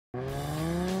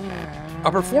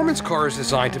A performance car is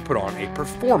designed to put on a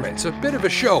performance, a bit of a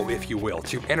show, if you will,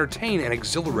 to entertain and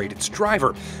exhilarate its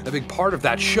driver. A big part of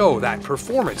that show, that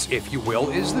performance, if you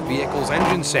will, is the vehicle's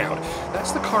engine sound.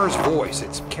 That's the car's voice,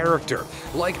 its character.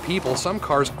 Like people, some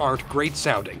cars aren't great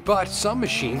sounding, but some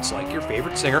machines, like your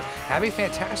favorite singer, have a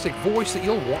fantastic voice that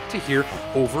you'll want to hear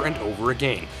over and over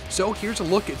again. So here's a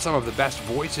look at some of the best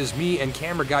voices me and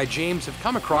camera guy James have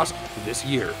come across this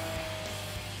year.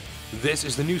 This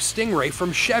is the new Stingray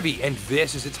from Chevy, and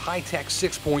this is its high-tech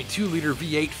 6.2-liter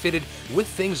V8 fitted with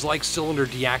things like cylinder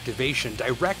deactivation,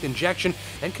 direct injection,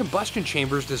 and combustion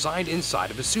chambers designed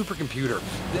inside of a supercomputer.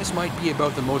 This might be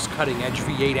about the most cutting-edge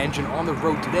V8 engine on the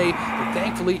road today, but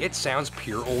thankfully it sounds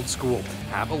pure old school.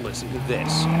 Have a listen to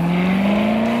this.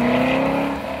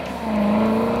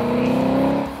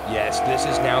 This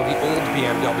is now the old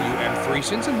BMW M3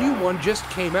 since a new one just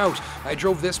came out. I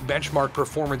drove this benchmark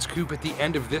performance coupe at the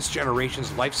end of this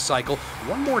generation's life cycle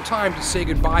one more time to say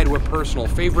goodbye to a personal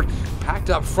favorite, packed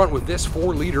up front with this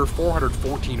 4-liter,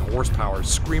 414 horsepower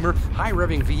screamer,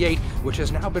 high-revving V8, which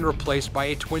has now been replaced by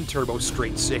a twin-turbo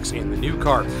straight-six in the new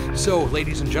car. So,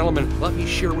 ladies and gentlemen, let me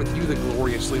share with you the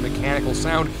gloriously mechanical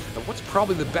sound of what's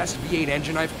probably the best V8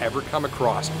 engine I've ever come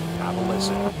across. Have a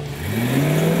listen.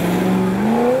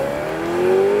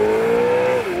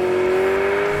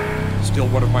 Still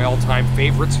one of my all-time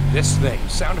favorites, this thing.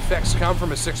 Sound effects come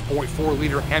from a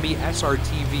 6.4-liter Hemi SRT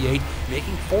V8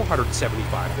 making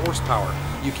 475 horsepower.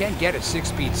 You can get a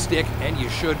 6-speed stick, and you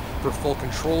should, for full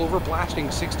control over blasting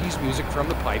 60s music from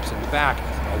the pipes in the back.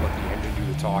 I'll let the engine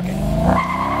do the talking.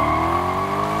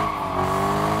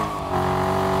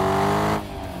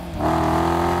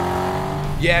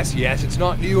 Yes, it's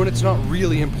not new and it's not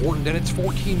really important, and it's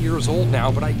 14 years old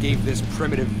now, but I gave this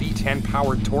primitive V10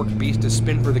 powered torque beast a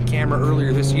spin for the camera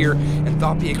earlier this year and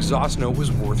thought the exhaust note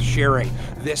was worth sharing.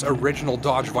 This original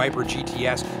Dodge Viper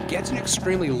GTS gets an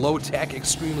extremely low-tech,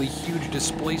 extremely huge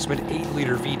displacement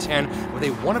 8-liter V10 with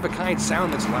a one-of-a-kind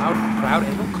sound that's loud, proud,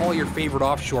 and will call your favorite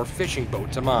offshore fishing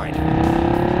boat to mind.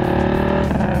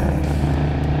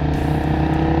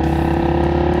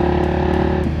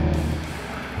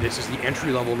 This is the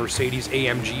entry-level Mercedes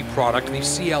AMG product, the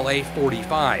CLA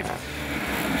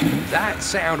 45. That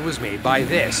sound was made by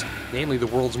this, namely the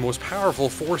world's most powerful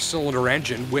 4-cylinder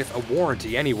engine with a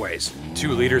warranty anyways.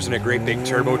 2 liters and a great big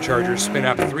turbocharger spin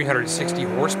up 360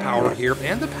 horsepower here,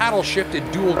 and the paddle-shifted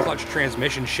dual-clutch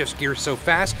transmission shifts gears so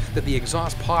fast that the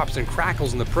exhaust pops and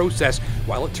crackles in the process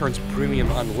while it turns premium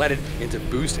unleaded into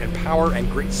boost and power and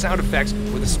great sound effects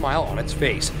with a smile on its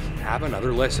face. Have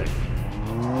another listen.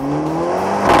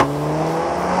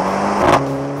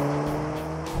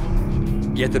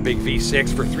 Get the big V6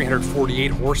 for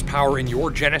 348 horsepower in your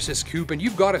Genesis coupe, and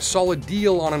you've got a solid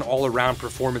deal on an all-around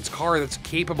performance car that's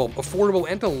capable, affordable,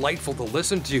 and delightful to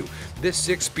listen to. This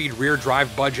 6-speed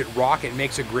rear-drive budget rocket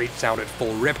makes a great sound at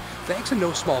full rip, thanks in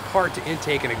no small part to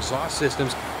intake and exhaust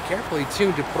systems carefully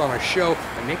tuned to put on a show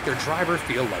and make their driver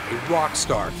feel like a rock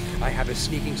star. I have a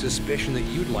sneaking suspicion that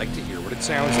you'd like to hear what it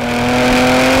sounds like.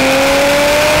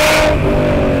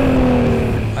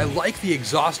 I like the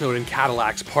exhaust note in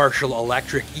Cadillac's partial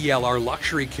electric ELR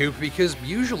luxury coupe because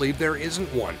usually there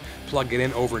isn't one. Plug it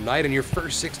in overnight and your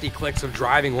first 60 clicks of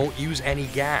driving won't use any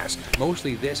gas.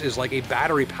 Mostly this is like a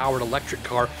battery-powered electric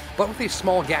car, but with a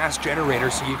small gas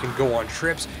generator so you can go on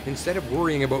trips instead of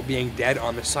worrying about being dead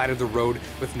on the side of the road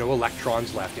with no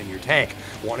electrons left in your tank.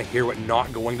 Want to hear what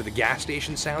not going to the gas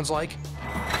station sounds like?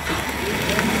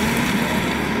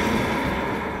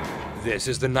 This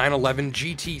is the 911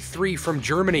 GT3 from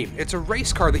Germany. It's a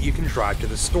race car that you can drive to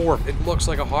the store. It looks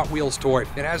like a Hot Wheels toy.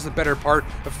 It has the better part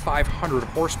of 500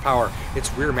 horsepower.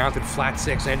 Its rear-mounted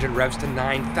flat-six engine revs to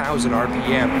 9,000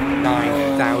 RPM.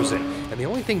 9,000. And the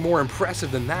only thing more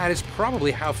impressive than that is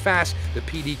probably how fast the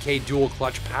PDK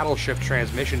dual-clutch paddle-shift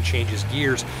transmission changes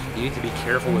gears. You need to be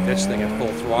careful with this thing at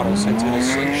full throttle since it'll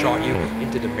slingshot you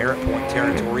into demerit point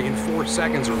territory in 4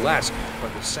 seconds or less,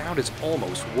 but the sound is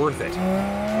almost worth it.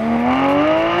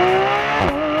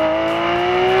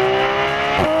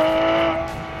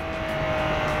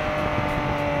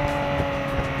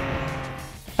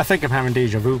 I think I'm having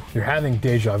deja vu. You're having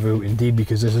deja vu indeed,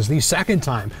 because this is the second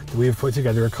time that we have put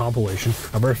together a compilation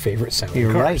of our favorite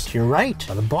sounding cars. You're right.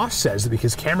 Now, the boss says that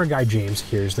because camera guy James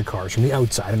hears the cars from the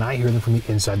outside and I hear them from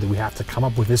the inside, that we have to come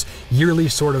up with this yearly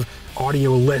sort of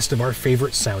audio list of our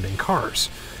favorite sounding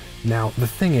cars. Now, the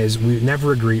thing is, we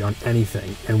never agree on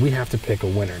anything, and we have to pick a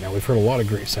winner. Now, we've heard a lot of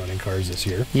great sounding cars this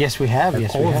year. Yes, we have. And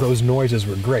all of those noises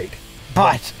were great.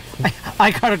 But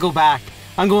I gotta go back.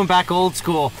 I'm going back old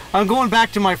school. I'm going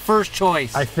back to my first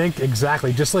choice. I think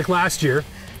exactly, just like last year.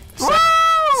 Woo!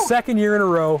 Second year in a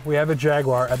row, we have a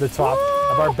Jaguar at the top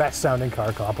of our best sounding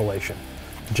car compilation.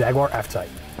 Jaguar F-Type.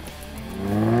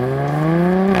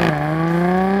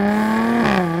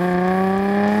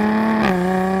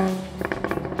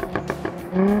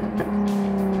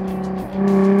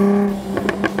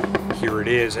 Here it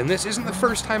is, and this isn't the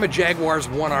first time a Jaguar's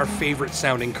won our favorite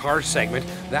sounding car segment.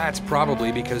 That's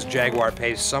probably because Jaguar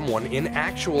pays someone in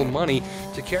actual money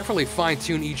to carefully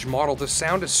fine-tune each model to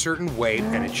sound a certain way,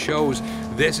 and it shows.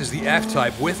 This is the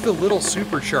F-Type with the little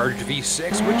supercharged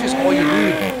V6, which is all you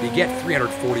need. You get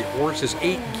 340 horses,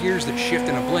 8 gears that shift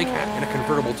in a blink, and a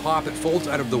convertible top that folds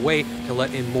out of the way to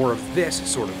let in more of this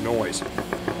sort of noise.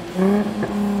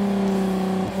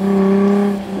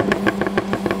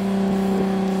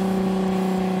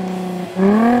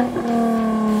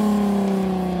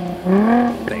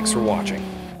 Thanks for watching.